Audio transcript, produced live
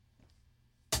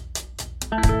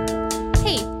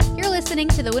Hey, you're listening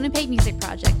to the Winnipeg Music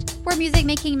Project, where music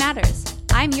making matters.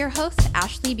 I'm your host,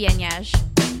 Ashley Bienage.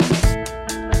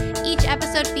 Each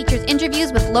episode features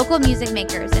interviews with local music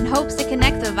makers in hopes to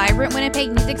connect the vibrant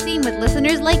Winnipeg music scene with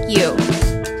listeners like you.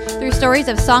 Through stories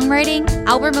of songwriting,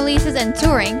 album releases, and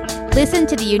touring, listen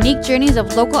to the unique journeys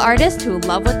of local artists who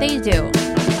love what they do.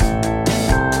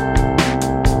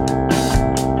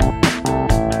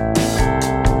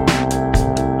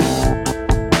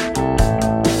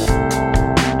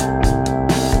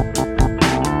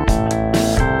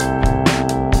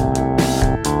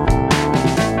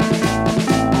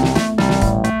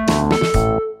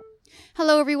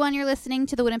 You're listening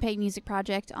to the Winnipeg Music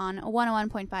Project on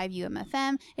 101.5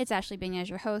 UMFM. It's Ashley Bienage,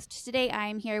 your host. Today I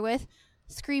am here with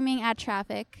Screaming at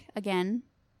Traffic again.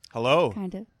 Hello.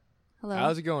 Kind of. Hello.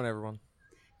 How's it going, everyone?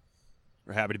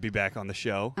 We're happy to be back on the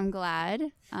show. I'm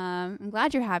glad. I'm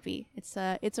glad you're happy. It's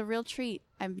a real treat,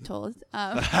 I'm told.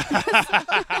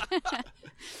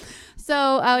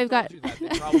 So we've got... They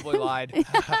probably lied.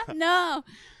 No.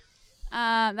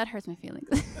 That hurts my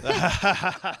feelings.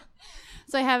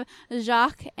 So I have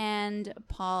Jacques and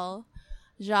Paul.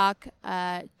 Jacques,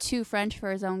 too French for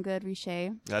his own good,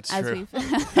 Richer. That's true.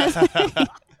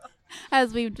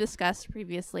 As we've discussed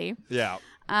previously. Yeah.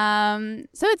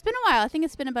 So it's been a while. I think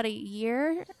it's been about a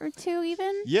year or two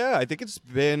even. Yeah, I think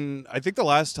the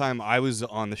last time I was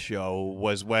on the show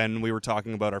was when we were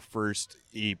talking about our first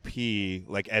EP,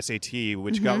 like SAT,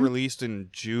 which got released in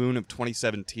June of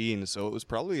 2017. So it was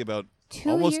probably about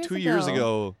almost 2 years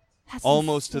ago. That's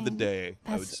almost insane. to the day,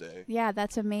 I would say. Yeah,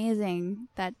 that's amazing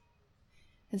that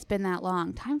it's been that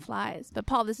long. Time flies. But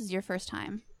Paul, this is your first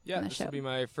time on the this show. will be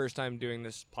my first time doing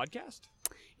this podcast.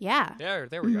 Yeah. There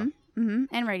we go. Mm-hmm.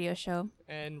 And radio show.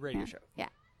 And radio show. Yeah.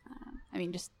 I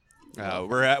mean, just...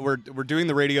 We're doing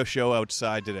the radio show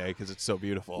outside today because it's so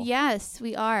beautiful. Yes,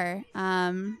 we are.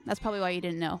 That's probably why you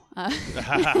didn't know. A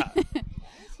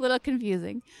little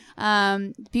confusing.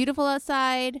 Beautiful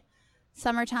outside.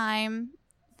 Summertime.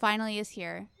 Finally is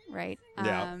here, right?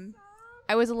 Yeah.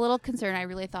 I was a little concerned. I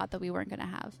really thought that we weren't going to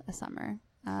have a summer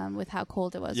with how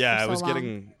cold it was. Yeah, for it was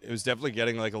long. It was definitely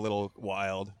getting like a little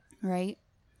wild. Right.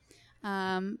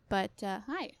 But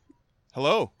hi.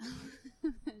 Hello.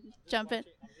 Jump in.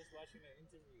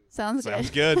 Sounds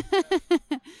good.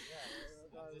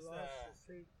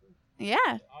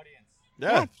 Yeah.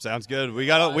 Yeah, sounds good. We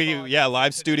got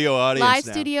live studio audience. Live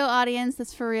now. studio audience.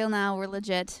 That's for real now. We're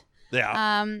legit.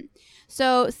 Yeah.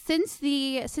 So since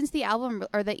the album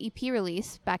or the EP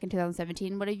release back in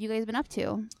 2017, what have you guys been up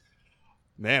to?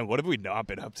 Man, what have we not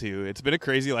been up to? It's been a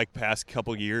crazy past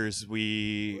couple years.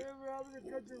 We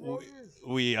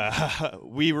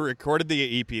recorded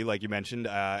the EP like you mentioned,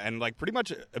 and pretty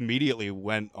much immediately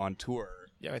went on tour.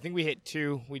 Yeah, I think we hit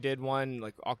 2. We did one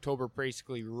October,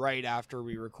 basically right after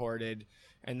we recorded,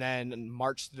 and then in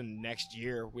March the next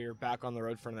year we were back on the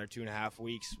road for another 2.5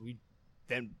 weeks. We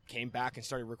then came back and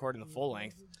started recording the full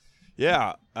length.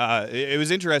 Yeah, it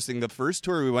was interesting. The first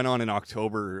tour we went on in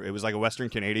October, it was like a Western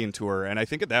Canadian tour, and I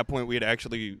think at that point we had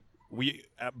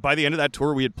by the end of that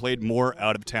tour we had played more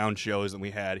out of town shows than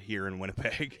we had here in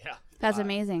Winnipeg. Yeah, that's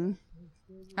amazing.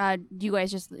 Do you guys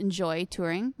just enjoy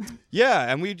touring? Yeah,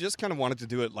 and we just kind of wanted to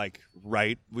do it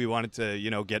right. We wanted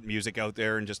to get music out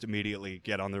there and just immediately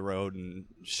get on the road and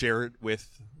share it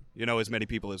with as many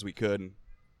people as we could.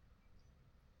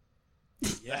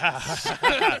 Yeah.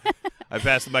 I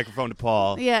passed the microphone to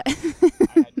Paul. Yeah. I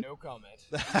had no comment.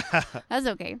 That's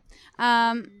okay.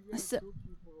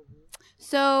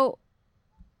 So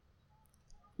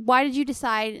why did you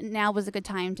decide now was a good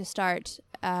time to start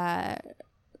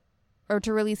or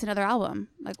to release another album?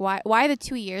 Why the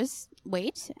 2 years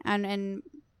wait and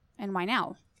why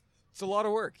now? It's a lot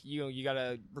of work. You got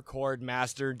to record,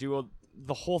 master, do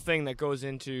the whole thing that goes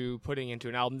into putting into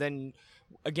an album. Then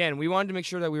again, we wanted to make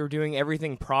sure that we were doing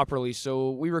everything properly,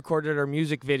 so we recorded our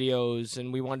music videos,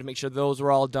 and we wanted to make sure those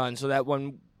were all done, so that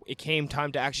when it came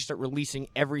time to actually start releasing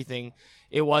everything,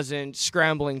 it wasn't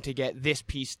scrambling to get this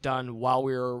piece done while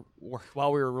we were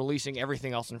releasing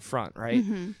everything else in front, right?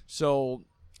 Mm-hmm. So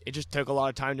it just took a lot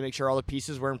of time to make sure all the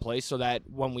pieces were in place, so that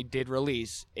when we did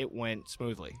release, it went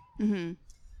smoothly. Mm-hmm.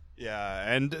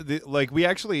 Yeah, and we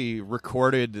actually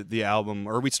recorded the album,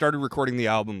 or we started recording the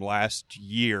album last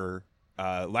year.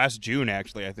 Last June,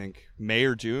 actually, I think. May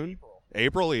or June?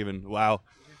 April even. Wow.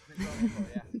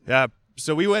 Yeah.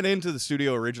 So we went into the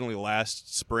studio originally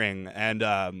last spring, and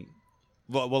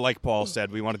well, like Paul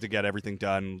said, we wanted to get everything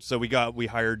done. So we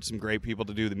hired some great people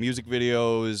to do the music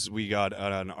videos. We got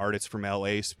an artist from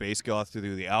LA, Space Goth, to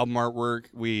do the album artwork.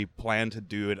 We plan to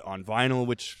do it on vinyl,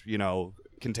 which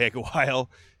can take a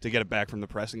while to get it back from the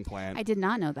pressing plant. I did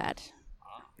not know that.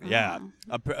 Yeah.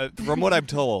 From what I'm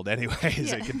told,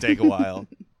 anyways, it can take a while.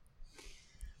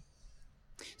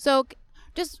 So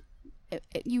just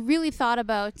you really thought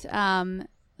about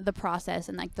the process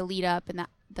and like the lead up and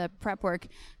the prep work.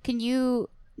 Can you,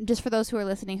 just for those who are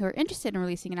listening who are interested in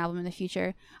releasing an album in the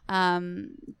future, to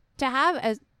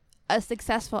have a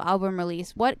successful album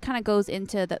release, what kind of goes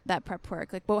into that prep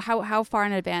work? Like, well, how far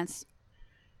in advance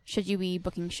should you be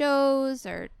booking shows,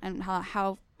 and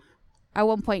how at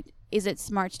one point is it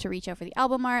smart to reach out for the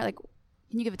album art? Like,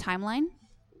 can you give a timeline?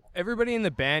 Everybody in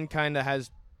the band kind of has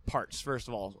parts, first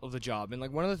of all, of the job. And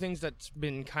like one of the things that's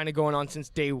been kind of going on since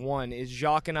day one is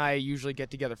Jacques and I usually get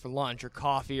together for lunch or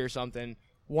coffee or something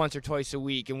once or twice a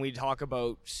week, and we talk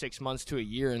about 6 months to a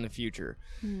year in the future.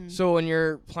 So when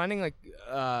you're planning like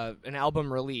an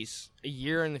album release, a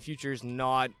year in the future is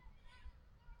not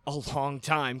a long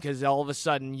time, because all of a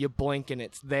sudden you blink and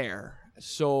it's there.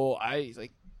 So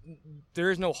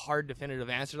there is no hard definitive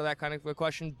answer to that kind of a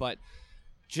question, but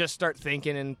just start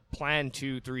thinking and plan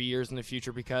 2-3 years in the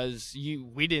future, because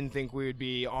we didn't think we would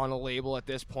be on a label at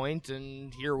this point,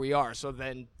 and here we are. So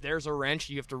then there's a wrench.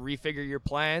 You have to refigure your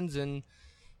plans and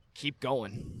keep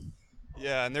going.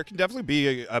 Yeah, and there can definitely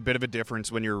be a bit of a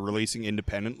difference when you're releasing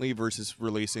independently versus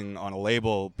releasing on a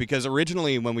label, because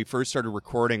originally when we first started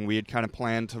recording, we had kind of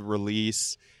planned to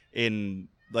release in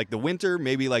like the winter,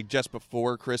 maybe like just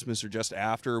before Christmas or just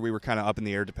after. We were kind of up in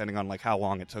the air depending on like how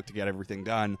long it took to get everything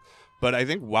done. But I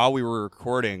think while we were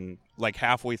recording, like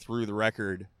halfway through the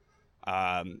record,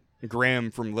 Graham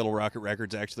from Little Rocket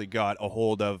Records actually got a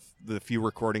hold of the few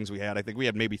recordings we had. I think we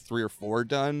had maybe 3 or 4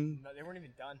 done. No, they weren't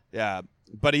even done. Yeah,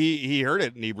 but he heard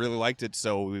it and he really liked it,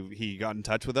 so he got in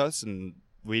touch with us and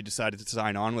we decided to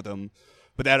sign on with him.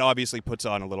 But that obviously puts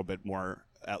on a little bit more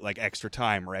like extra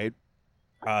time, right?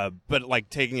 But like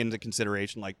taking into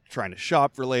consideration like trying to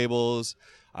shop for labels,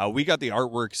 we got the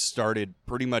artwork started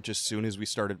pretty much as soon as we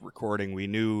started recording. We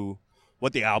knew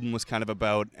what the album was kind of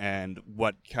about and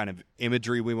what kind of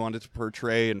imagery we wanted to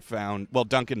portray, and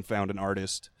Duncan found an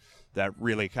artist that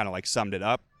really kind of like summed it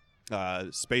up.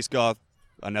 Space Goth,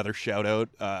 another shout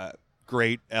out,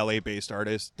 great LA-based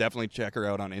artist. Definitely check her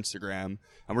out on Instagram.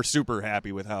 And we're super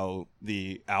happy with how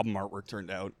the album artwork turned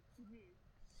out.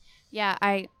 Yeah,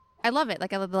 I love it.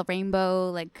 Like, I love the rainbow,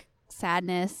 like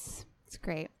sadness. It's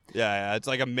great. Yeah, it's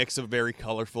like a mix of very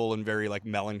colorful and very like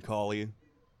melancholy,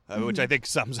 which I think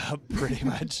sums up pretty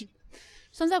much.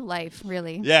 Sums up life,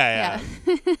 really. Yeah.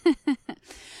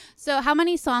 So how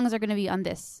many songs are going to be on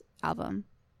this album?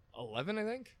 11, I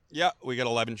think. Yeah, we got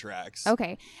 11 tracks.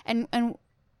 Okay. And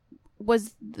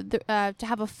was to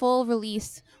have a full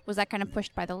release, was that kind of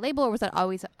pushed by the label, or was that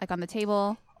always like on the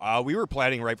table? We were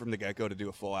planning right from the get-go to do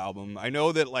a full album. I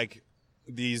know that like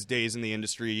these days in the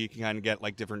industry, you can kind of get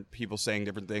like different people saying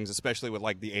different things, especially with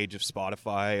like the age of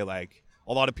Spotify. Like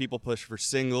a lot of people push for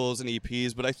singles and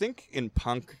EPs, but I think in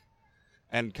punk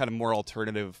and kind of more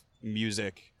alternative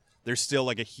music, there's still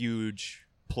like a huge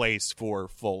place for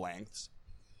full lengths.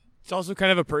 It's also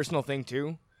kind of a personal thing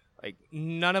too. Like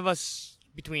none of us,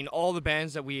 between all the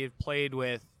bands that we have played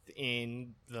with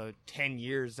in the 10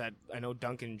 years that I know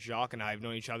Duncan, Jacques, and I have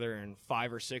known each other, and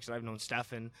 5 or 6 that I've known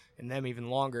Stefan, and them even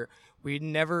longer,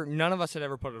 none of us had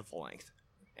ever put it at full length.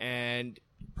 And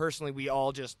personally, we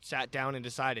all just sat down and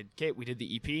decided, okay, we did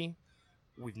the EP.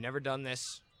 We've never done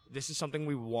this. This is something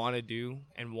we want to do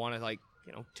and want to, like,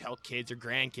 you know, tell kids or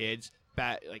grandkids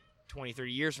back like 20,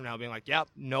 30 years from now, being like, yeah,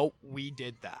 no, we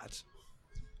did that.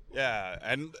 Yeah,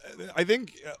 and I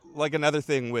think like another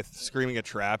thing with Screaming at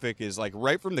Traffic is like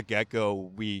right from the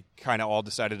get-go, we kind of all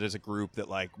decided as a group that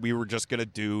like we were just going to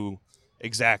do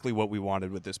exactly what we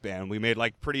wanted with this band. We made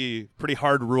like pretty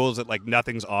hard rules that like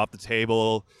nothing's off the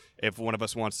table. If one of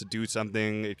us wants to do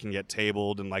something, it can get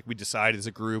tabled, and like we decide as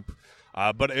a group.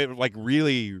 But it like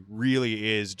really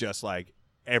is just like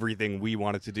everything we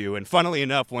wanted to do. And funnily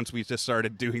enough, once we just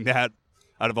started doing that,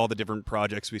 out of all the different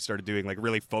projects we started doing, like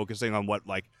really focusing on what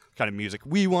like kind of music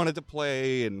we wanted to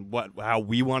play and how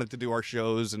we wanted to do our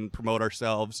shows and promote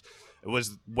ourselves, it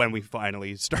was when we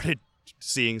finally started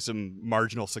seeing some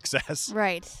marginal success.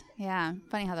 Right. Yeah.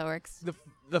 Funny how that works.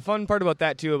 The fun part about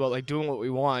that too, about like doing what we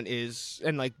want, is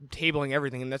and like tabling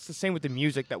everything, and that's the same with the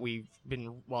music that we've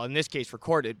been, well, in this case,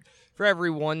 recorded. For every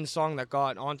one song that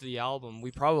got onto the album, we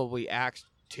probably axed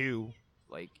 2,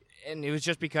 like. And it was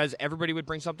just because everybody would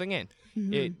bring something in.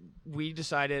 Mm-hmm. We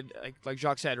decided, like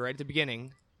Jacques said right at the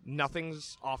beginning,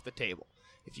 nothing's off the table.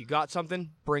 If you got something,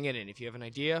 bring it in. If you have an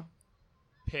idea,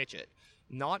 pitch it.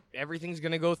 Not everything's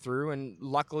going to go through, and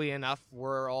luckily enough,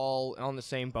 we're all on the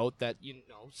same boat that, you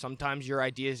know, sometimes your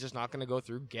idea is just not going to go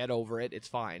through. Get over it. It's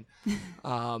fine.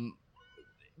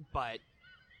 But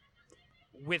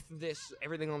with this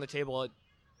everything on the table, it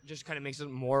just kind of makes it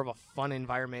more of a fun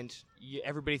environment.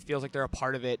 Everybody feels like they're a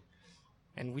part of it,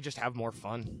 and we just have more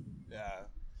fun.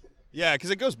 Yeah, because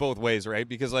it goes both ways, right?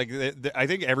 Because like I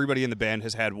think everybody in the band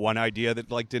has had one idea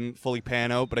that like didn't fully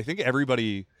pan out, but I think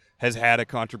everybody has had a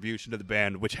contribution to the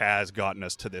band which has gotten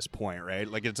us to this point, right?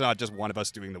 Like it's not just one of us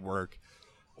doing the work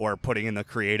or putting in the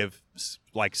creative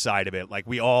like side of it. Like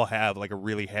we all have like a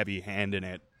really heavy hand in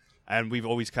it, and we've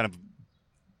always kind of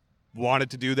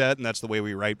wanted to do that, and that's the way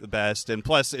we write the best. And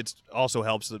plus, it also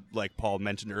helps that, like Paul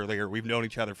mentioned earlier, we've known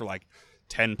each other for like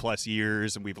 10 plus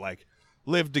years, and we've like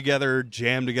lived together,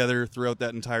 jammed together throughout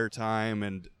that entire time,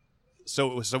 and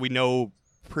so we know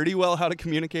pretty well how to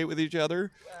communicate with each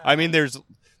other. I mean, there's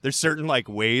certain like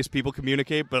ways people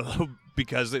communicate, but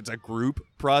because it's a group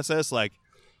process, like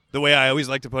the way I always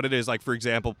like to put it is like, for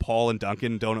example, Paul and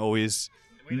Duncan don't always.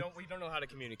 We don't know how to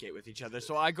communicate with each other,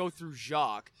 so I go through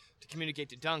Jacques to communicate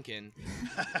to Duncan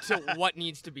to what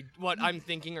I'm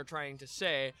thinking or trying to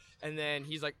say, and then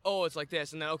he's like, oh, it's like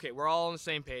this, and then okay, we're all on the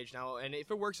same page now, and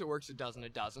if it works, it works. It doesn't,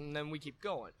 and then we keep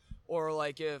going. Or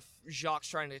like if Jacques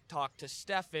trying to talk to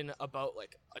Stefan about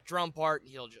like a drum part,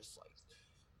 he'll just like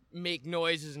make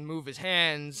noises and move his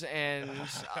hands, and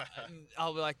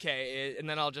I'll be like, okay, and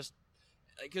then I'll just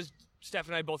because Steph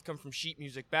and I both come from sheet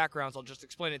music backgrounds, I'll just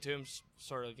explain it to him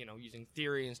sort of, using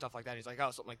theory and stuff like that. He's like, oh,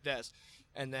 something like this.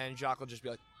 And then Jacques will just be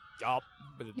like, yup,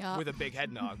 with a big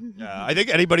head nod. Yeah, I think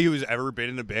anybody who's ever been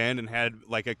in a band and had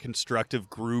like a constructive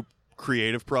group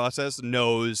creative process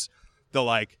knows the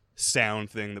like sound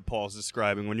thing that Paul's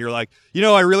describing when you're like,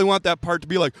 I really want that part to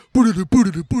be like, and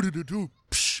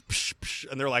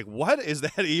they're like, what does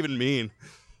that even mean?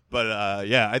 But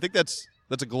yeah, I think that's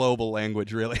a global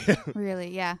language, really. Really,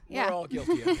 yeah. We're all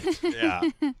guilty of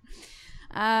it.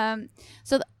 Yeah.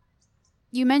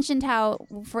 You mentioned how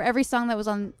for every song that was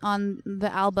on the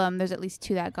album, there's at least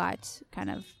 2 that got kind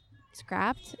of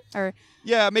scrapped, or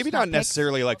yeah, maybe not picked.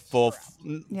 Necessarily like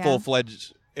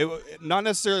full-fledged. Not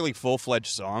necessarily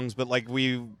full-fledged songs, but like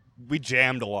we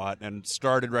jammed a lot and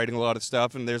started writing a lot of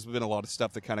stuff, and there's been a lot of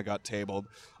stuff that kind of got tabled.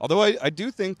 Although I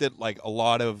do think that like a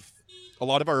lot of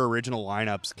our original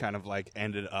lineups kind of like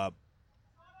ended up,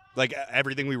 like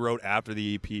everything we wrote after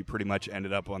the EP pretty much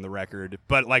ended up on the record.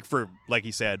 But like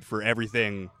he said, for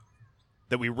everything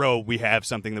that we wrote, we have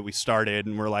something that we started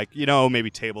and we're like, maybe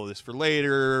table this for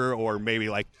later, or maybe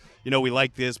like, we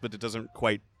like this, but it doesn't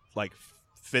quite like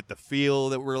fit the feel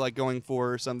that we're like going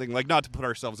for or something. Like, not to put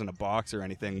ourselves in a box or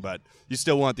anything, but you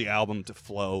still want the album to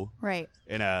flow right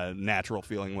in a natural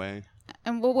feeling way.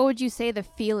 And what would you say the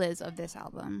feel is of this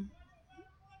album?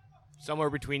 Somewhere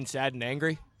between sad and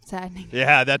angry. Saddening.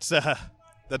 Yeah, that's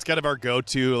kind of our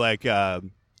go-to like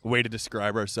way to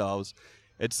describe ourselves.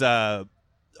 It's oh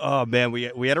man,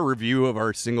 we had a review of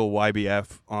our single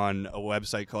YBF on a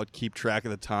website called Keep Track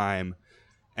of the Time,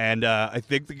 and I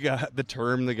think the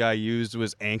term the guy used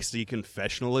was angsty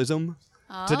confessionalism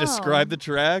to describe the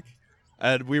track,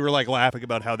 and we were like laughing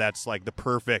about how that's like the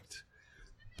perfect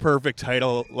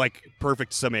title, like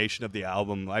perfect summation of the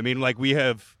album. I mean, like we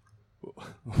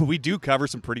do cover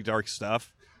some pretty dark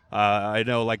stuff. I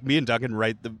know, like, me and Duncan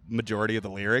write the majority of the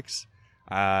lyrics,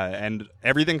 and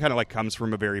everything kind of, like, comes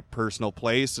from a very personal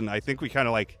place, and I think we kind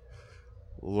of, like,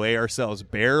 lay ourselves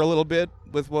bare a little bit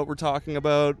with what we're talking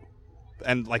about,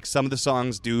 and, like, some of the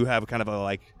songs do have kind of a,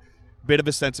 like, bit of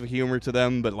a sense of humor to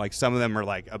them, but, like, some of them are,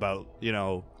 like, about,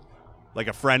 like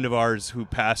a friend of ours who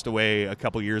passed away a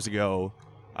couple years ago.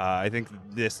 I think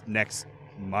this next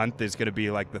month is going to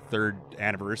be, like, the 3rd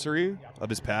anniversary of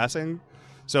his passing.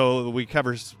 So we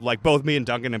cover, like, both me and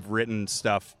Duncan have written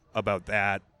stuff about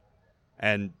that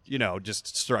and,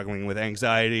 just struggling with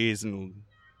anxieties and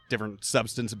different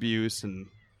substance abuse and,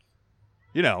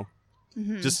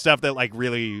 just stuff that, like,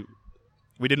 really,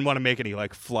 we didn't want to make any,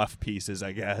 like, fluff pieces,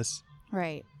 I guess.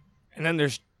 Right. And then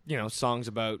there's, songs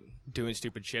about doing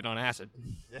stupid shit on acid.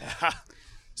 Yeah.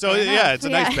 So, yeah, it's a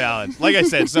nice balance. Like I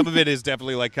said, some of it is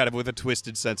definitely, like, kind of with a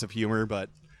twisted sense of humor, but,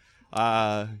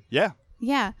 yeah.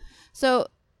 Yeah. So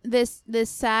this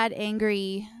sad,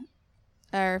 angry,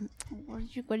 or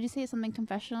what did you say? Something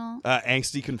confessional?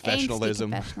 Angsty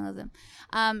confessionalism. Angsty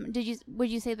confessionalism. Would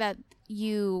you say that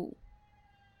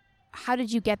how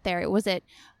did you get there? Was it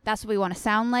that's what we want to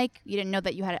sound like? You didn't know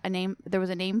that you had a name. There was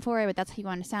a name for it, but that's how you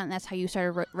want to sound. And that's how you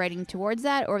started writing towards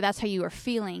that, or that's how you were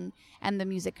feeling, and the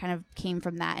music kind of came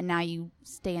from that, and now you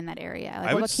stay in that area.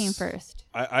 Like, what came first?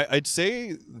 I'd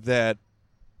say that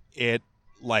it,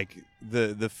 like,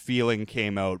 the feeling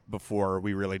came out before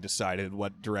we really decided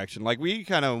what direction. Like, we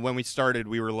kind of, when we started,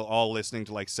 we were all listening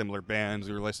to, like, similar bands.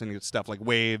 We were listening to stuff like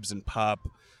Waves and Pup,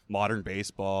 Modern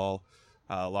Baseball,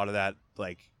 a lot of that,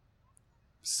 like,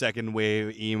 second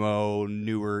wave emo,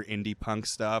 newer indie punk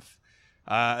stuff.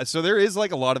 So there is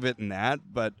like a lot of it in that,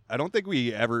 but I don't think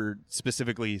we ever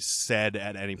specifically said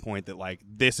at any point that like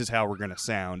this is how we're gonna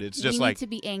sound. It's just we like need to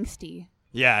be angsty.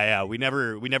 Yeah. We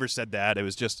never said that. It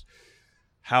was just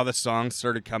how the songs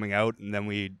started coming out, and then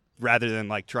we, rather than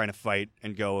like trying to fight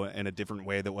and go in a different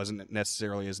way that wasn't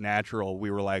necessarily as natural, we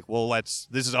were like, well, this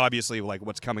is obviously like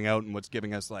what's coming out and what's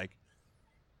giving us like,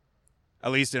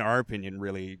 at least in our opinion,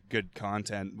 really good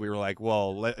content. We were like,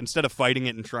 well, instead of fighting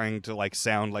it and trying to like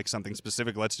sound like something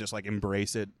specific, let's just like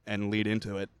embrace it and lead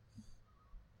into it.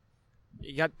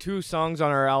 You got 2 songs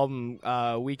on our album,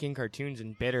 Weekend Cartoons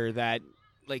and Bitter, that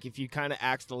like if you kind of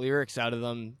axe the lyrics out of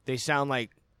them, they sound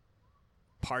like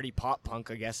party pop punk,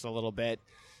 I guess, a little bit.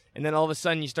 And then all of a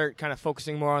sudden you start kind of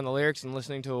focusing more on the lyrics and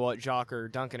listening to what Jacques or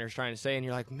Duncan are trying to say, and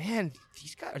you're like, man,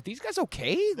 are these guys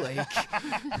okay? Like...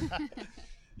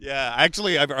 Yeah,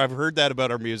 actually, I've heard that about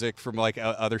our music from like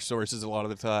other sources a lot of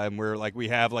the time, where like we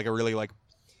have like a really like,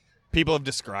 people have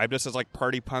described us as like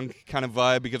party punk kind of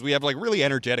vibe, because we have like really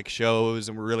energetic shows,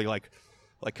 and we're really like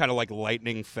kind of like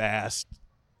lightning fast,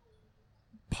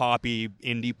 poppy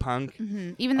indie punk.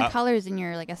 Mm-hmm. Even the colors in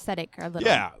your like aesthetic are a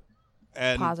little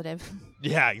and positive.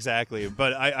 Yeah, exactly.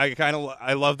 But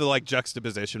I love the like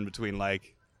juxtaposition between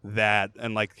like that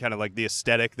and like kind of like the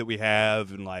aesthetic that we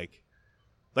have, and like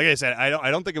I said,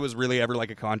 I don't think it was really ever like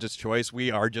a conscious choice.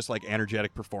 We are just like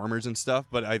energetic performers and stuff,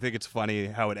 but I think it's funny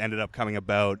how it ended up coming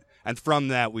about. And from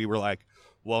that, we were like,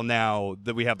 well, now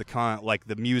that we have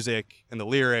the music and the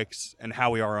lyrics and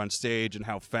how we are on stage and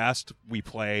how fast we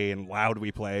play and loud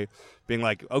we play, being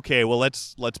like, okay, well,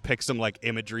 let's pick some like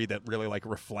imagery that really like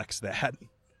reflects that.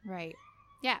 Right.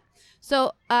 Yeah.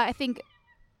 So I think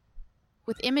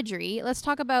with imagery, let's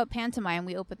talk about pantomime.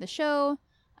 We opened the show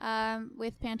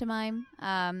with pantomime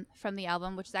from the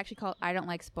album, which is actually called I Don't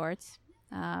Like Sports.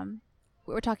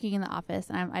 We were talking in the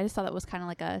office, and I just thought that was kind of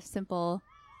like a simple,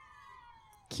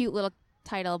 cute little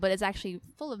title, but it's actually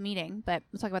full of meaning. But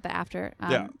we'll talk about that after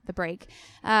the break.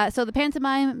 So the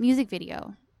pantomime music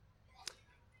video.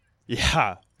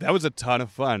 Yeah, that was a ton of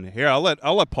fun. Here, I'll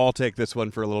let Paul take this one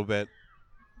for a little bit.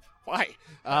 Why?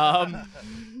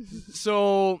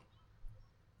 So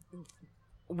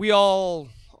we all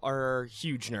are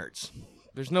huge nerds.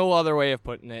 There's no other way of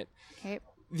putting it. Okay.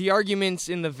 The arguments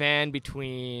in the van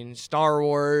between Star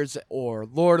Wars or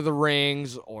Lord of the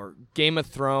Rings or Game of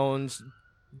Thrones.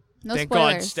 No Thank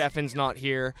spoilers. God Stefan's not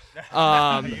here. You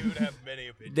would have many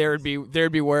opinions.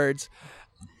 There'd be words.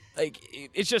 Like,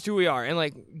 it's just who we are. And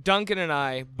like Duncan and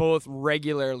I both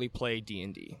regularly play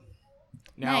D&D.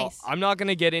 Now, Nice. I'm not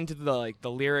gonna get into the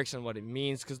lyrics and what it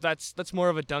means, because that's more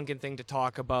of a Duncan thing to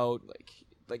talk about.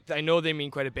 Like I know they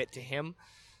mean quite a bit to him,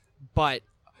 but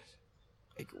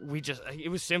like it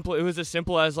was simple. It was as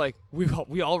simple as like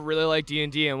we all really like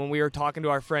D&D, and when we were talking to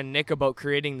our friend Nick about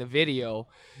creating the video,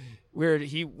 we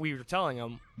were telling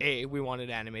him we wanted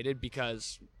animated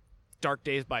because Dark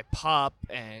Days by Pop,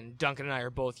 and Duncan and I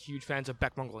are both huge fans of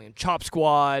Beck Mongolian Chop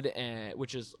Squad,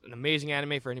 which is an amazing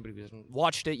anime for anybody who hasn't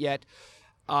watched it yet.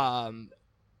 And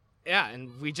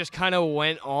we just kind of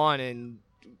went on and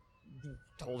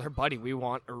told her buddy we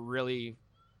want a really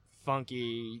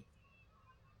funky,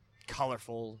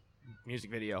 colorful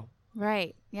music video.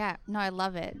 Right. Yeah. No, I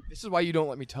love it. This is why you don't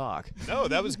let me talk. No,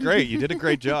 that was great. You did a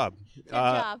great job. Good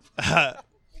job.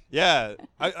 Yeah.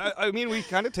 I mean, we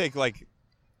kind of take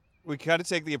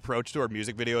the approach to our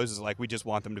music videos is like we just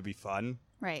want them to be fun.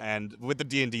 Right. And with the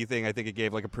D&D thing, I think it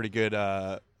gave like a pretty good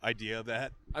idea of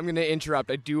that. I'm going to interrupt.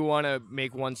 I do want to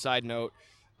make one side note.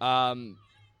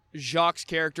 Jacques'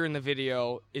 character in the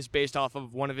video is based off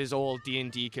of one of his old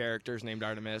D&D characters named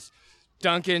Artemis.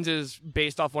 Duncan's is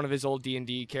based off one of his old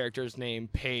D&D characters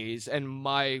named Pays, and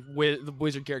the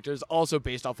wizard character is also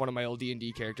based off one of my old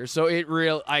D&D characters. So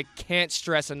I can't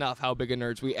stress enough how big of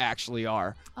nerds we actually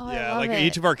are. Oh, Yeah, I love like it.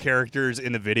 each of our characters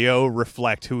in the video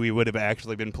reflect who we would have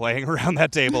actually been playing around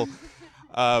that table.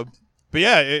 But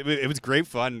yeah, it was great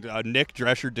fun. Nick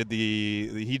Drescher did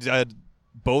he did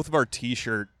both of our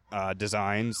T-shirt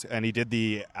designs, and he did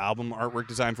the album artwork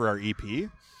design for our EP.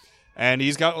 And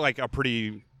he's got like a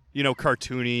pretty,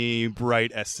 cartoony,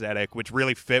 bright aesthetic, which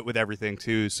really fit with everything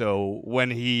too. So when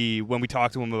we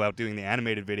talked to him about doing the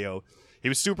animated video, he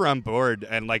was super on board.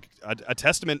 And like a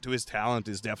testament to his talent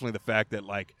is definitely the fact that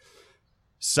like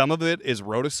some of it is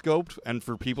rotoscoped, and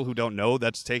for people who don't know,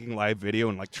 that's taking live video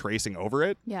and like tracing over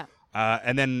it. Yeah.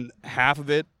 And then half of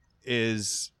it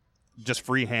is just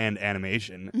freehand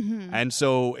animation. Mm-hmm. And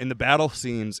so in the battle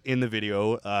scenes in the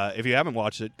video, if you haven't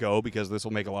watched it, go, because this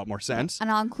will make a lot more sense. And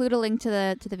I'll include a link to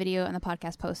the video and the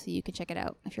podcast post so you can check it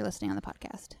out if you're listening on the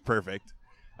podcast. Perfect.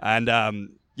 And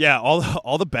Yeah,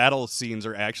 all the battle scenes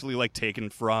are actually like taken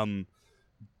from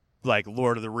like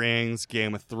Lord of the Rings,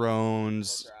 Game of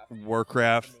Thrones,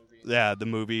 Warcraft. Yeah, the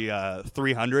movie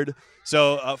 300.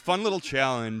 So a fun little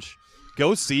challenge.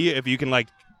 Go see if you can like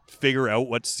figure out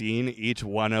what scene each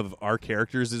one of our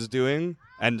characters is doing,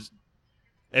 and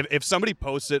if somebody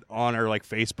posts it on our like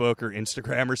Facebook or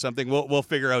Instagram or something, we'll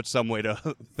figure out some way to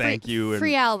thank you.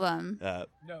 Free album.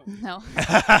 No.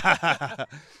 But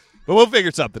we'll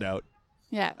figure something out.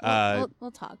 Yeah,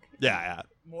 we'll talk. Yeah.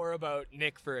 More about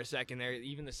Nick for a second there.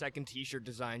 Even the second T-shirt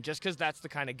design, just because that's the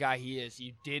kind of guy he is,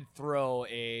 you did throw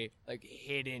a like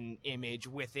hidden image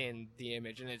within the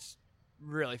image, and it's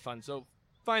really fun. So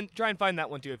try and find that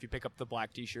one too if you pick up the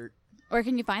black T-shirt. Where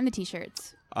can you find the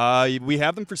T-shirts? We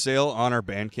have them for sale on our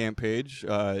Bandcamp page.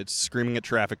 It's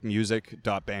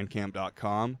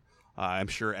screamingattrafficmusic.bandcamp.com. I'm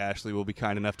sure Ashley will be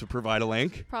kind enough to provide a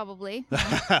link. Probably.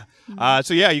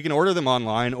 So yeah, you can order them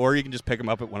online, or you can just pick them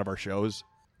up at one of our shows.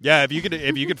 Yeah, if you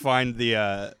could find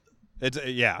the,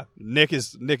 Nick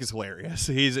is hilarious.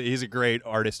 He's a great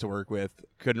artist to work with.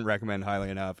 Couldn't recommend highly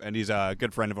enough, and he's a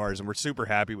good friend of ours, and we're super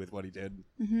happy with what he did.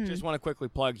 Mm-hmm. Just want to quickly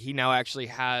plug, he now actually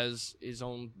has his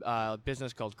own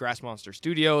business called Grass Monster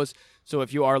Studios. So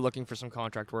if you are looking for some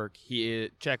contract work,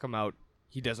 check him out.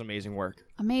 He does amazing work.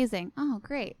 Amazing. Oh,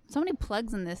 great. So many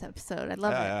plugs in this episode. I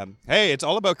love it. Hey, it's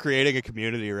all about creating a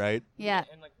community, right? Yeah.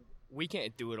 And like, we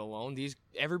can't do it alone.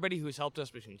 Everybody who's helped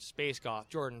us between Space Goth,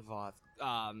 Jordan Voth,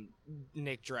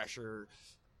 Nick Drescher,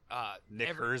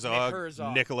 Nick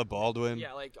Herzog, Nicola Baldwin.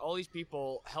 Yeah, like all these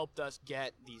people helped us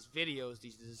get these videos,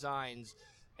 these designs,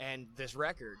 and this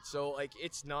record. So like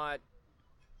it's not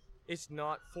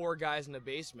four guys in a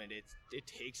basement. It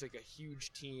takes like a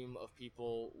huge team of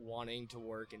people wanting to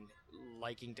work and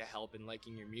liking to help and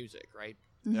liking your music, right?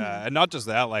 Mm-hmm. And not just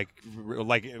that, like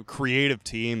creative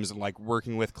teams and like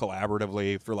working with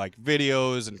collaboratively for like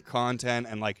videos and content.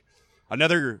 And like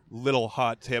another little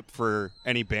hot tip for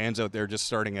any bands out there just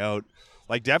starting out,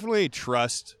 like definitely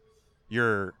trust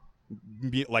your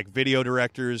like video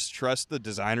directors, trust the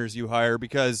designers you hire,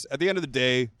 because at the end of the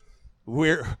day,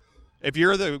 if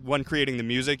you're the one creating the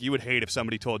music, you would hate if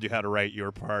somebody told you how to write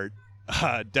your part.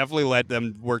 Definitely let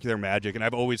them work their magic. And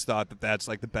I've always thought that that's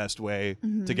like the best way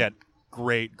to get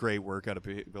great work out of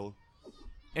people.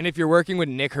 And if you're working with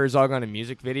Nick Herzog on a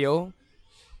music video,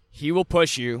 he will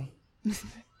push you,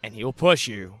 and he will push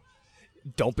you.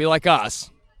 Don't be like us.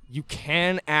 You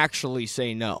can actually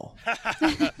say no.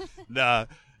 Nah.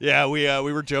 Yeah, we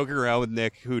were joking around with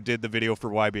Nick, who did the video for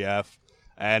YBF.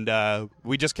 And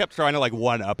we just kept trying to like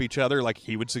one up each other. Like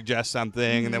he would suggest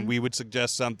something, and then we would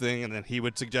suggest something, and then he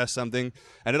would suggest something,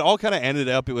 and it all kind of ended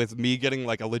up with me getting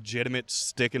like a legitimate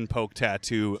stick and poke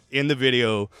tattoo in the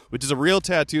video, which is a real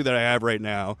tattoo that I have right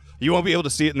now. You won't be able to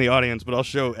see it in the audience, but I'll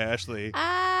show Ashley.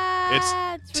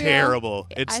 It's terrible.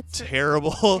 It's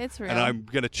terrible. It's real. And I'm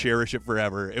gonna cherish it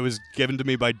forever. It was given to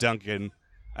me by Duncan,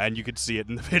 and you could see it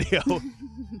in the video.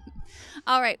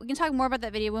 All right, we can talk more about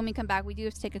that video when we come back. We do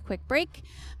have to take a quick break.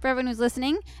 For everyone who's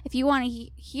listening, if you want to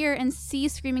hear and see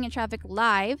Screaming at Traffic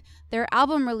live, their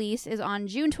album release is on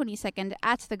June 22nd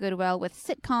at the Goodwill with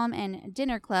Sitcom and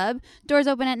Dinner Club. Doors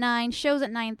open at 9, shows at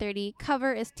 9:30.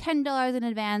 Cover is $10 in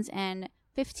advance and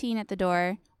 $15 at the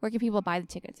door. Where can people buy the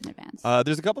tickets in advance?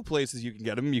 There's a couple places you can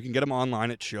get them. You can get them online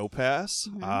at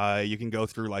ShowPass. You can go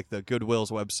through like the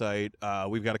Goodwill's website.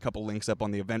 We've got a couple links up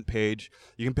on the event page.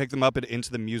 You can pick them up at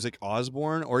Into the Music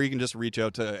Osborne, or you can just reach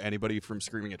out to anybody from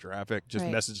Screaming at Traffic. Just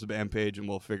message the band page, and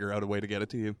we'll figure out a way to get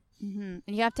it to you. And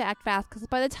you have to act fast, because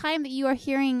by the time that you are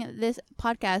hearing this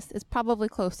podcast, it's probably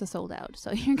close to sold out.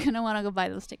 So you're going to want to go buy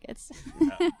those tickets.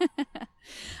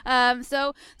 Yeah.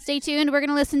 So stay tuned. We're going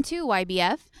to listen to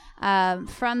YBF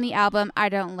from the album I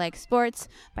Don't Like Sports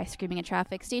by Screaming at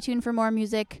Traffic. Stay tuned for more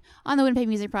music on the Winnipeg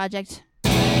Music Project.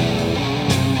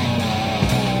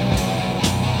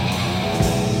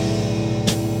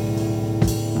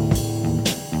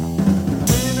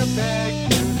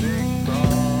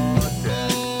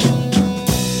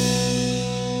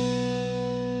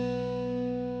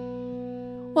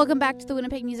 Welcome back to the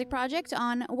Winnipeg Music Project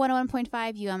on 101.5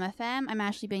 UMFM. I'm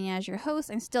Ashley Bignage, your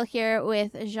host. I'm still here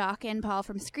with Jacques and Paul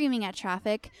from Screaming at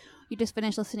Traffic. You just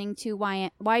finished listening to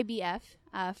YBF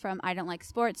from I Don't Like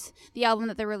Sports, the album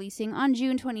that they're releasing on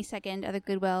June 22nd at the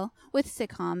Goodwill with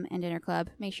Sitcom and Dinner Club.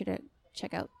 Make sure to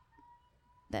check out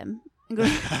them.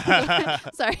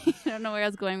 Sorry, I don't know where I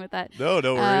was going with that. No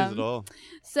worries at all.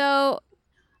 So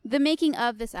the making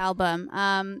of this album,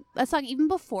 let's talk even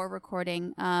before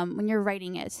recording, when you're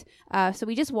writing it. So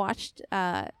we just watched,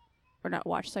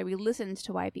 we listened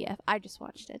to YBF. I just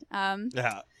watched it.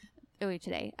 Earlier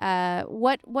today.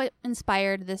 What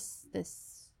inspired this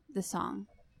song?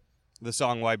 The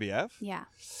song YBF? Yeah.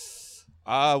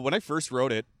 When I first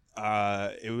wrote it,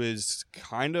 it was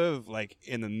kind of like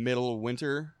in the middle of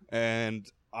winter, and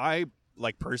I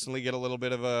like personally get a little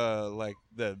bit of a like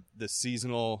the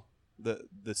seasonal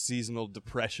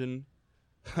depression.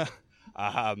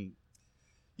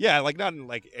 Yeah, like not in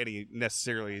like any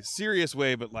necessarily serious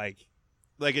way, but like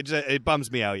it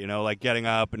bums me out, you know, like getting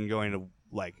up and going to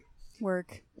like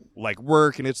Work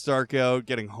and it's dark out,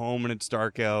 getting home and it's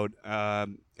dark out,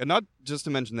 and not just to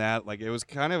mention that, like it was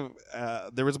kind of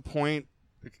there was a point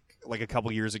like a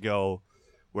couple years ago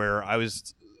where I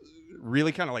was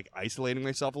really kind of like isolating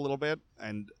myself a little bit,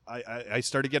 and I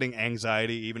started getting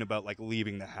anxiety even about like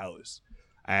leaving the house,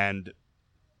 and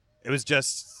it was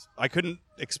just I couldn't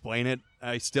explain it.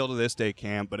 I still to this day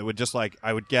can't, but it would just like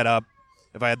I would get up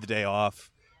if I had the day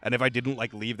off, and if I didn't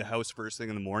like leave the house first thing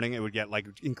in the morning, it would get like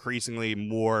increasingly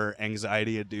more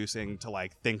anxiety inducing to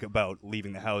like think about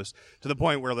leaving the house, to the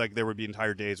point where like there would be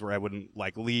entire days where I wouldn't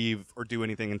like leave or do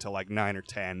anything until like 9 or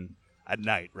 10 at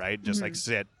night, right? Just like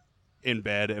sit in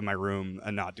bed in my room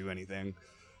and not do anything.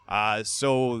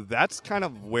 So that's kind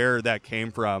of where that came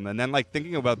from. And then like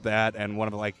thinking about that and one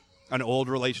of like an old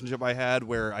relationship I had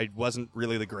where I wasn't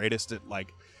really the greatest at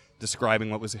like describing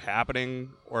what was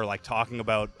happening or like talking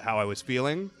about how I was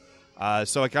feeling.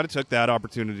 So I kind of took that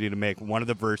opportunity to make one of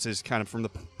the verses kind of from the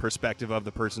perspective of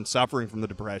the person suffering from the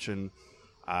depression,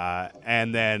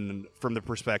 and then from the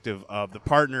perspective of the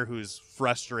partner who's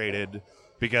frustrated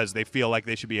because they feel like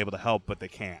they should be able to help but they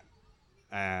can't.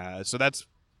 So that's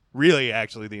really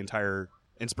actually the entire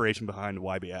inspiration behind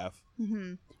YBF.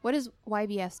 Mm-hmm. What does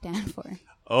YBF stand for?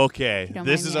 Okay,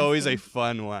 this is always asking. a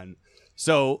fun one.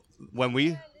 So when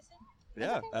we...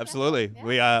 Yeah, absolutely.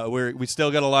 Yeah. We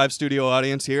still got a live studio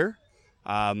audience here.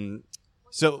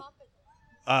 So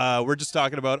we're just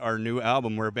talking about our new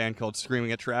album. We're a band called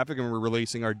Screaming at Traffic, and we're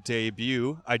releasing our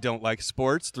debut, I Don't Like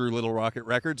Sports, through Little Rocket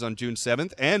Records on June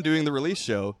 7th, and doing the release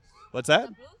show. What's that?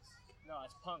 No,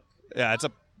 it's punk. Yeah, it's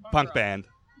a punk band.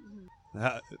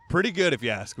 Pretty good, if you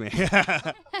ask me.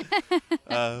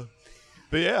 But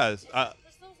yeah.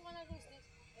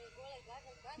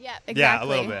 Yeah, exactly. Yeah, a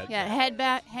little bit. Yeah,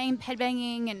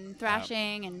 headbanging and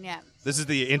thrashing and yeah. This is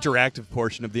the interactive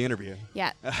portion of the interview.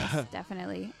 Yeah, yes,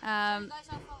 definitely. Yep.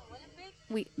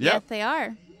 Yes, they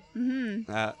are.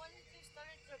 Mm-hmm.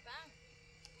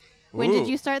 When Ooh. did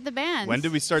you start the band? When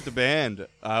did we start the band?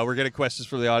 We're getting questions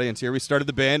from the audience here. We started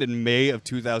the band in May of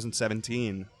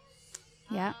 2017.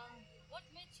 Yeah. What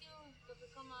made you to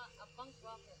become a punk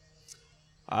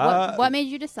rocker? What made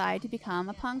you decide to become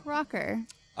a punk rocker?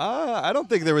 I don't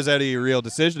think there was any real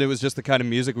decision. It was just the kind of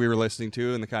music we were listening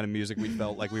to and the kind of music we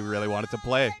felt like we really wanted to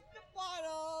play.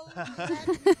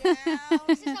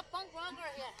 This is a punk rocker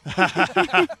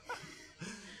here.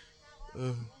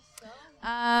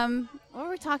 What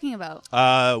were we talking about?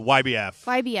 YBF.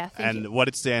 YBF. And what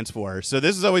it stands for. So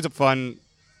this is always a fun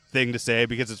thing to say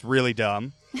because it's really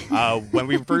dumb. When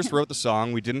we first wrote the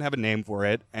song, we didn't have a name for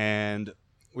it, and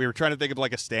we were trying to think of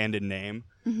like a stand-in name.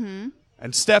 Mm-hmm.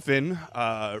 And Stefan,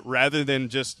 rather than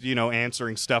just,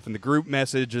 answering stuff in the group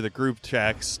message or the group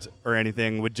text or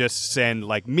anything, would just send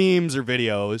like memes or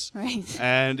videos. Right.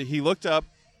 And he looked up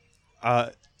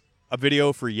a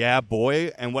video for Yeah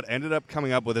Boy, and what ended up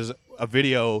coming up with is a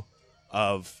video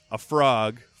of a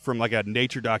frog from like a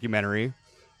nature documentary,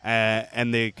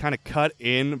 and they kind of cut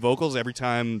in vocals every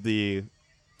time the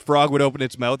frog would open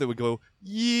its mouth. It would go,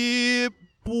 "Yeah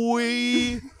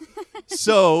Boy."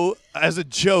 So, as a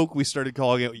joke, we started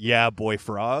calling it Yeah Boy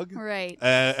Frog. Right.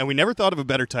 And we never thought of a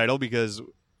better title because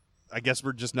I guess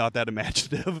we're just not that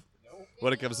imaginative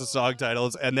when it comes to song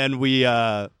titles. And then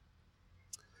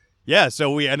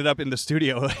so we ended up in the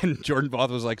studio, and Jordan Voth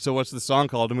was like, "So what's the song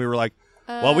called?" And we were like,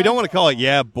 well, we don't want to call it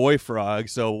Yeah Boy Frog,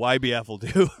 so YBF will do.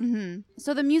 Mm-hmm.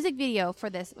 So the music video for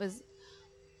this was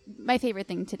my favorite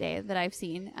thing today that I've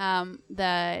seen.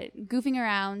 The goofing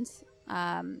around,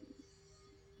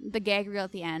 the gag reel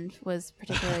at the end was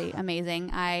particularly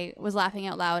amazing. I was laughing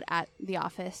out loud at the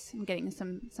office and getting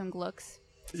some looks,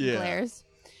 some glares.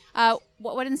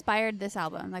 What inspired this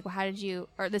album? Like, how did you,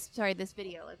 or this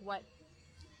video? Like,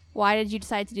 why did you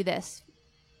decide to do this?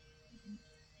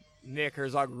 Nick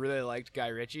Herzog really liked Guy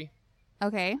Ritchie.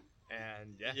 Okay.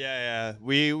 And Yeah.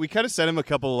 We kind of sent him a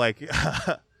couple like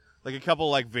like a couple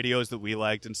like videos that we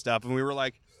liked and stuff, and we were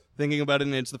like thinking about it,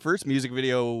 and it's the first music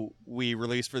video we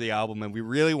released for the album, and we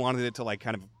really wanted it to like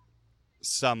kind of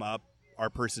sum up our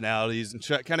personalities and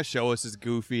kind of show us as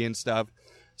goofy and stuff.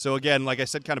 So again, like I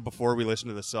said kind of before we listened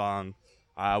to the song,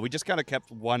 we just kind of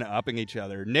kept one-upping each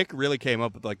other. Nick really came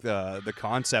up with like the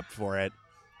concept for it,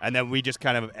 and then we just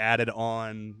kind of added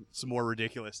on some more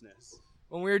ridiculousness.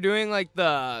 when we were doing like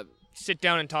the sit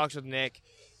down and talks with Nick.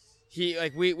 He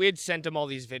we had sent him all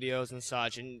these videos and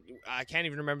such, and I can't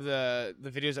even remember the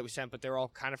videos that we sent, but they were all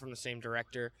kind of from the same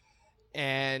director.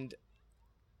 And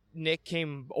Nick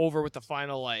came over with the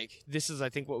final, this is, I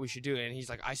think, what we should do. And he's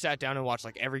like, I sat down and watched,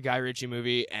 every Guy Ritchie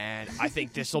movie, and I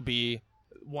think this will be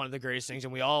one of the greatest things.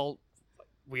 And we all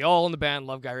in the band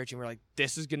love Guy Ritchie, and we're like,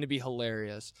 this is going to be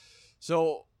hilarious.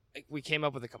 So we came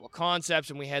up with a couple of concepts,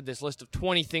 and we had this list of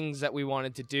 20 things that we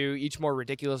wanted to do, each more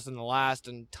ridiculous than the last,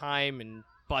 and time and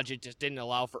budget just didn't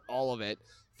allow for all of it.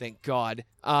 Thank God.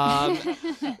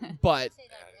 But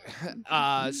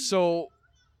so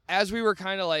as we were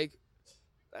kind of like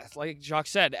Jacques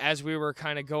said, as we were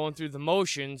kind of going through the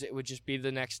motions, it would just be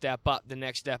the next step up, the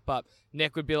next step up.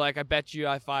 Nick would be like, I bet you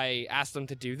if I ask them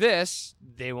to do this,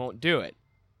 they won't do it.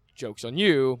 Joke's on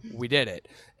you. We did it.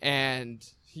 And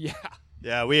yeah.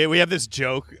 Yeah, we have this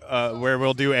joke where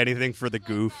we'll do anything for the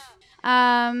goof.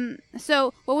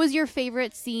 So what was your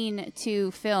favorite scene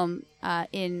to film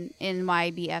in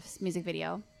YBF's music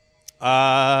video?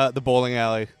 The bowling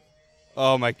alley.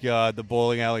 Oh my God, the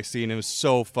bowling alley scene. It was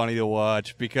so funny to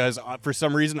watch because for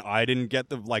some reason I didn't get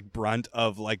the brunt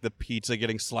of the pizza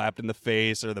getting slapped in the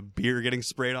face or the beer getting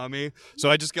sprayed on me. So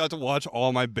I just got to watch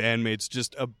all my bandmates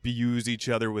just abuse each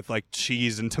other with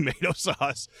cheese and tomato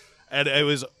sauce. And it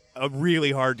was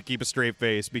really hard to keep a straight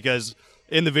face because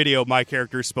in the video, my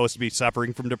character is supposed to be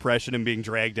suffering from depression and being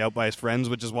dragged out by his friends,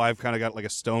 which is why I've kind of got a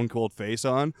stone cold face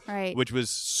on, right? Which was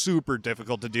super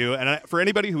difficult to do. And for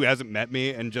anybody who hasn't met me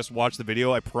and just watched the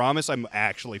video, I promise I'm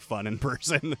actually fun in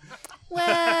person.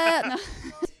 Well, no.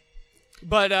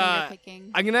 But I'm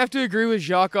going to have to agree with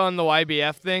Jacques on the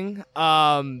YBF thing.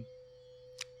 I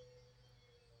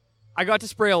got to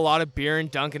spray a lot of beer in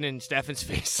Duncan and Stefan's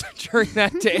face during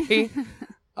that day.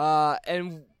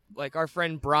 And our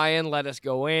friend Brian let us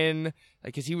go in,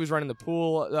 because he was running the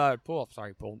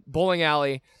bowling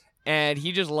alley, and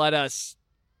he just let us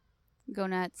go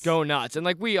nuts.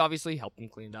 And we obviously helped him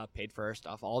clean it up, paid for our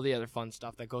stuff, all the other fun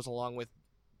stuff that goes along with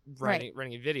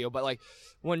running a video. But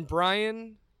when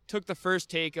Brian took the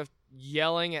first take of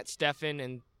yelling at Stefan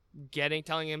and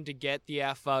telling him to get the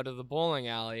F out of the bowling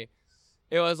alley,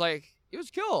 it was it was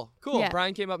cool. Yeah.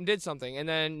 Brian came up and did something, and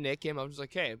then Nick came up and was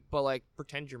like, hey, but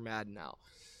pretend you're mad now.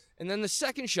 And then the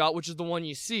second shot, which is the one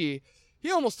you see, he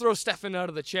almost throws Stefan out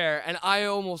of the chair, and I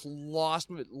almost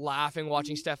lost laughing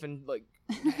watching Stefan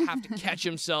have to catch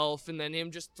himself, and then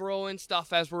him just throwing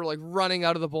stuff as we're running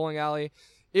out of the bowling alley.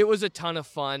 It was a ton of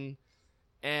fun,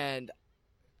 and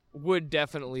would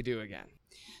definitely do again.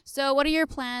 So, what are your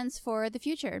plans for the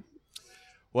future?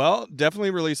 Well,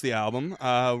 definitely release the album.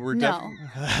 No.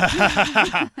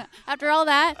 After all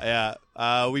that. Yeah.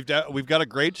 We've got a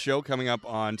great show coming up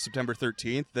on September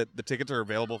 13th that the tickets are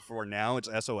available for now. It's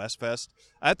SOS Fest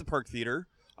at the Park Theater.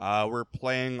 We're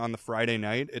playing on the Friday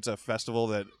night. It's a festival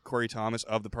that Corey Thomas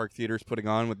of the Park Theater is putting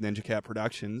on with Ninja Cat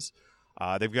Productions.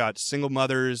 They've got Single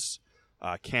Mothers,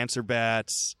 Cancer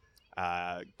Bats,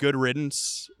 Good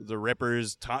Riddance, The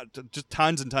Rippers, just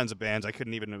tons and tons of bands. I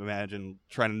couldn't even imagine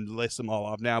trying to list them all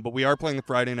off now. But we are playing the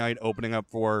Friday night, opening up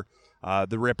for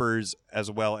The Rippers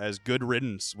as well as Good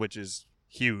Riddance, which is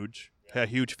huge. A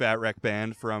huge Fat Wreck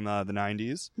band from the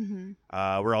 90s.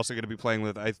 Mm-hmm. We're also going to be playing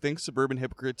with, I think, Suburban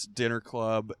Hypocrites, Dinner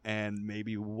Club, and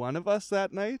maybe One of Us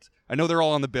that night. I know they're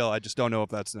all on the bill. I just don't know if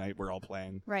that's the night we're all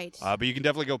playing. Right. But you can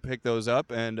definitely go pick those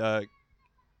up and...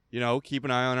 keep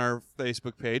an eye on our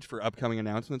Facebook page for upcoming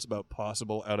announcements about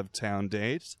possible out-of-town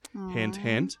dates. Aww. Hint,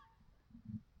 hint.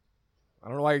 I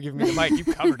don't know why you're giving me the mic. You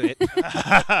covered it.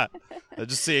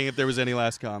 Just seeing if there was any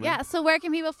last comment. Yeah, so where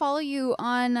can people follow you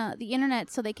on the internet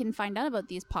so they can find out about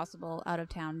these possible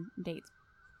out-of-town dates?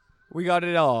 We got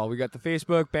it all. We got the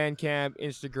Facebook, Bandcamp,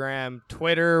 Instagram,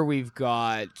 Twitter. We've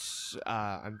got...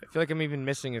 I feel like I'm even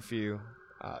missing a few.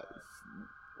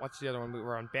 What's the other one?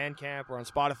 We're on Bandcamp. We're on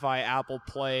Spotify, Apple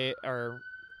Play, or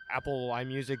Apple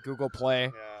iMusic, Google Play.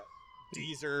 Yeah.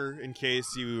 Deezer, in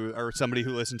case you are somebody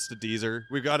who listens to Deezer.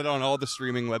 We've got it on all the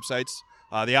streaming websites.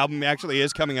 The album actually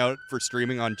is coming out for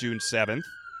streaming on June 7th.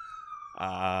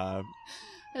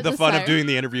 The fun of doing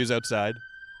the interviews outside.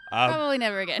 Probably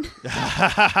never again.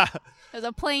 There's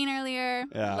a plane earlier.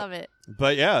 Yeah. Love it.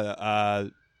 But yeah,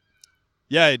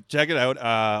 check it out.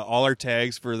 All our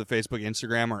tags for the Facebook,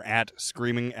 Instagram are at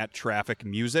Screaming at Traffic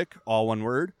Music, all one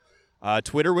word.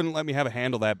 Twitter wouldn't let me have a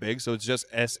handle that big, so it's just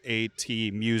SAT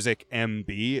Music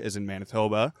MB, as in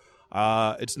Manitoba.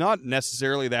 It's not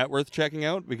necessarily that worth checking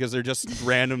out because they're just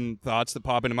random thoughts that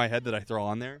pop into my head that I throw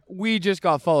on there. We just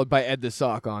got followed by Ed the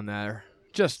Sock on there.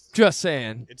 Just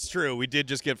saying. It's true. We did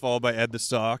just get followed by Ed the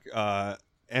Sock,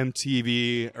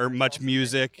 MTV or Much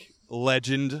Music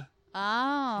legend.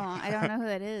 I don't know who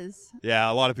that is. Yeah,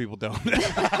 a lot of people don't.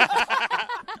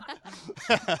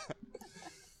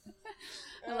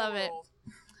 I love it.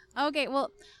 Okay,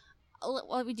 well,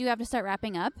 we do have to start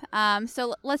wrapping up.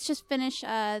 So let's just finish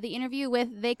the interview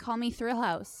with "They Call Me Thrill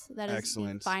House." That is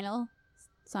Excellent. the final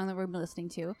song that we're listening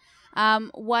to.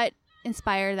 What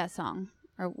inspired that song,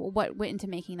 or what went into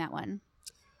making that one?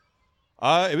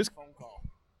 It was, Phone call.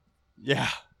 yeah.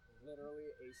 Literally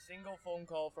a single phone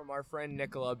call from our friend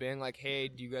Nicola being like, "Hey,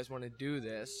 do you guys want to do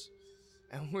this?"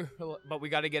 And but we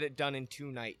got to get it done in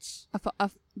 2 nights.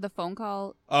 The phone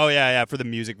call. Oh, yeah, for the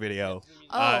music video.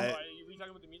 Oh. Are we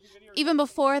talking about the music video? Even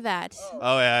before that.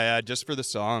 Oh, yeah, just for the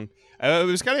song. It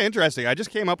was kind of interesting. I just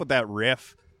came up with that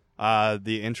riff,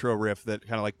 the intro riff that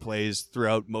kind of like plays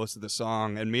throughout most of the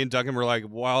song. And me and Duncan were like,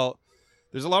 well,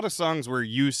 there's a lot of songs where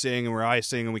you sing and where I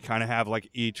sing, and we kind of have like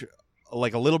each,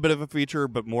 like a little bit of a feature,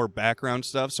 but more background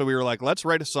stuff. So we were like, let's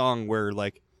write a song where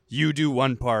like you do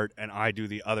one part and I do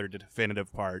the other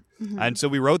definitive part. Mm-hmm. And so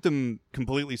we wrote them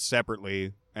completely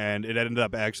separately, and it ended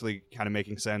up actually kind of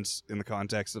making sense in the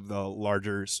context of the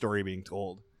larger story being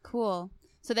told. Cool.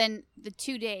 So then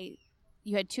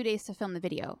you had 2 days to film the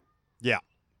video. Yeah.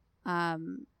 So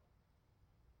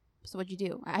what'd you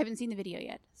do? I haven't seen the video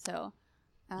yet. So.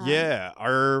 Yeah,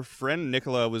 our friend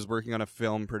Nicola was working on a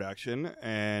film production,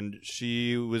 and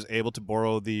she was able to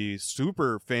borrow the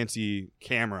super fancy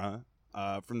camera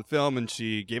from the film, and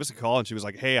she gave us a call, and she was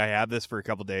like, hey, I have this for a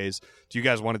couple days. Do you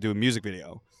guys want to do a music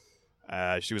video?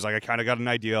 She was like, I kind of got an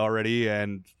idea already,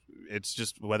 and it's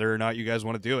just whether or not you guys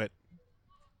want to do it.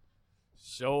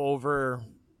 So over,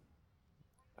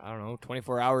 I don't know,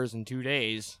 24 hours and 2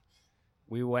 days,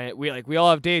 we all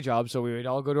have day jobs, so we would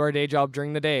all go to our day job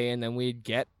during the day, and then we'd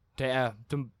get to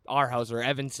our house or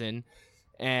Evanston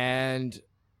and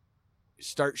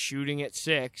start shooting at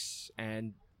 6.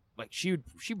 And like she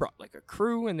brought like a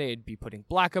crew, and they'd be putting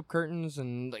blackout curtains,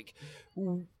 and like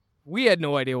we had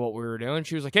no idea what we were doing.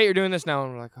 She was like, hey, you're doing this now,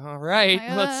 and we're like, all right,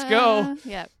 let's go.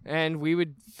 Yeah. And we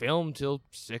would film till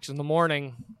 6 a.m.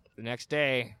 the next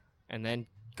day, and then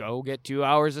go get 2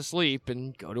 hours of sleep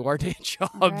and go to our day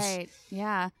jobs. Right.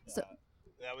 Yeah. So.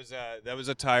 That was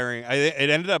a tiring. It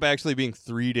ended up actually being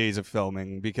 3 days of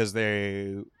filming because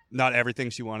not everything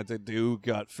she wanted to do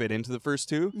got fit into the first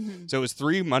 2. Mm-hmm. So it was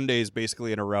 3 Mondays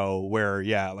basically in a row where,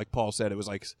 yeah, like Paul said, it was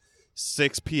like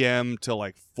 6 p.m. till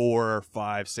like 4 or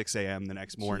 5, 6 a.m. the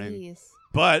next morning. Jeez.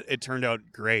 But it turned out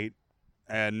great.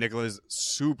 And Nicola's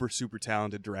super, super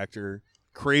talented director.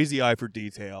 Crazy eye for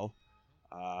detail.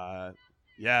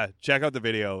 Yeah, check out the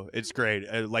video. It's great.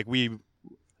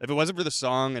 If it wasn't for the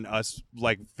song and us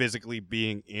like physically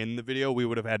being in the video, we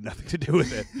would have had nothing to do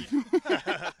with it.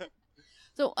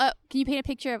 So, can you paint a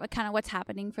picture of kind of what's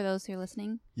happening for those who are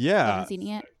listening? Who Yeah. haven't seen it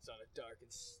yet? It's on a dark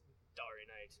and starry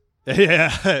night.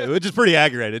 Yeah, which is pretty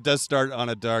accurate. It does start on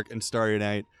a dark and starry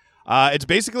night. It's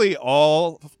basically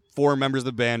all 4 members of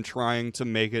the band trying to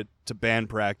make it to band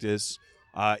practice,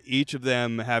 each of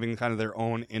them having kind of their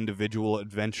own individual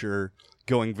adventure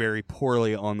going very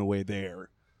poorly on the way there.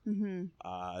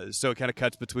 Mm-hmm. So it kind of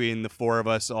cuts between the 4 of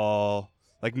us all,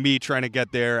 like me trying to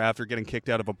get there after getting kicked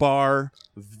out of a bar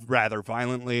rather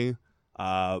violently,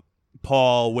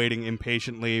 Paul waiting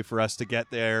impatiently for us to get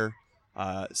there,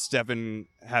 Stefan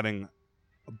having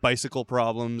bicycle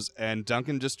problems, and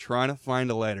Duncan just trying to find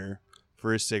a lighter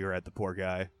for his cigarette, the poor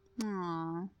guy.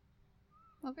 Aww.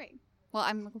 Well, great. Well,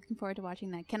 I'm looking forward to watching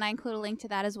that. Can I include a link to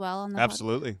that as well on the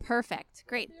Absolutely. Perfect.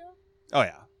 Great. Oh,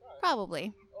 yeah.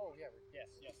 Probably. Oh, yeah.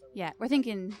 Yes. Yeah, we're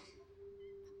thinking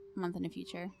a month in the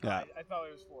future. Yeah. I thought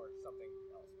it was for something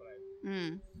else,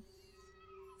 but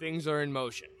things are in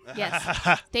motion.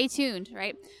 Yes. Stay tuned,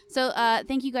 right? So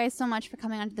thank you guys so much for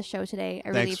coming onto the show today.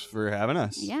 Thanks for having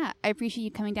us. Yeah, I appreciate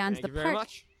you coming down Thank to you the very park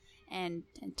much. and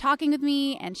talking with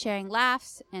me and sharing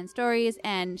laughs and stories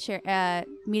and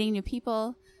meeting new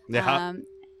people. Yeah.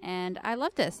 And I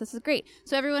love this. This is great.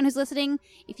 So everyone who's listening,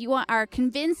 if you are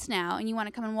convinced now and you want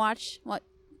to come and watch, well,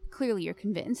 clearly you're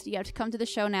convinced. You have to come to the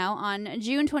show now on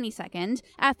June 22nd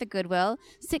at the Goodwill.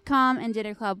 Sitcom and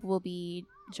Dinner Club will be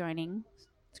joining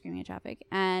Screaming at Traffic.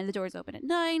 And the doors open at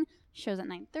 9. Shows at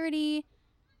 9:30.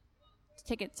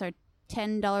 Tickets are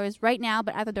 $10 right now,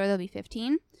 but at the door they'll be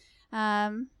 $15.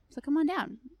 So come on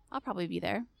down. I'll probably be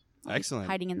there. I'll be Excellent.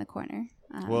 hiding in the corner.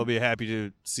 We'll be happy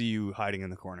to see you hiding in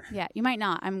the corner. Yeah, you might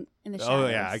not. I'm in the shadows. Oh,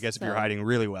 yeah. I guess if you're hiding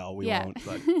really well, we won't.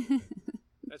 But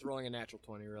That's rolling a natural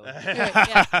 20, really.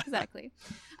 yeah, exactly.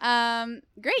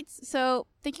 Great. So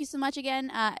thank you so much again.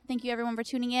 Thank you everyone for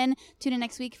tuning in. Tune in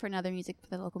next week for another music for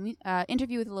the local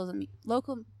interview with the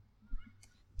local.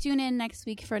 Tune in next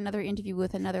week for another interview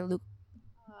with another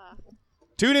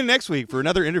Tune in next week for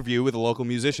another interview with a local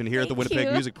musician here at the Thank Winnipeg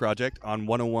you. Music Project on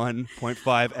 101.5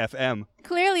 FM.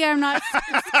 Clearly, I'm not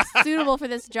suitable for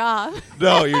this job.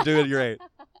 No, you're doing great.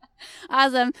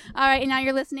 Awesome. All right, and now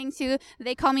you're listening to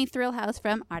They Call Me Thrill House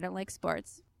from I Don't Like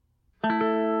Sports.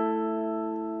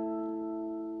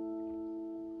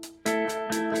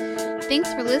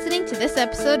 Thanks for listening to this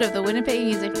episode of the Winnipeg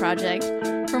Music Project.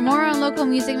 For more on local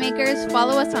music makers,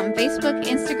 follow us on Facebook,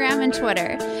 Instagram, and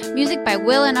Twitter. Music by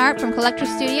Will and Art from Collector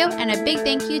Studio, and a big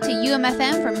thank you to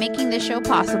UMFM for making this show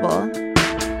possible.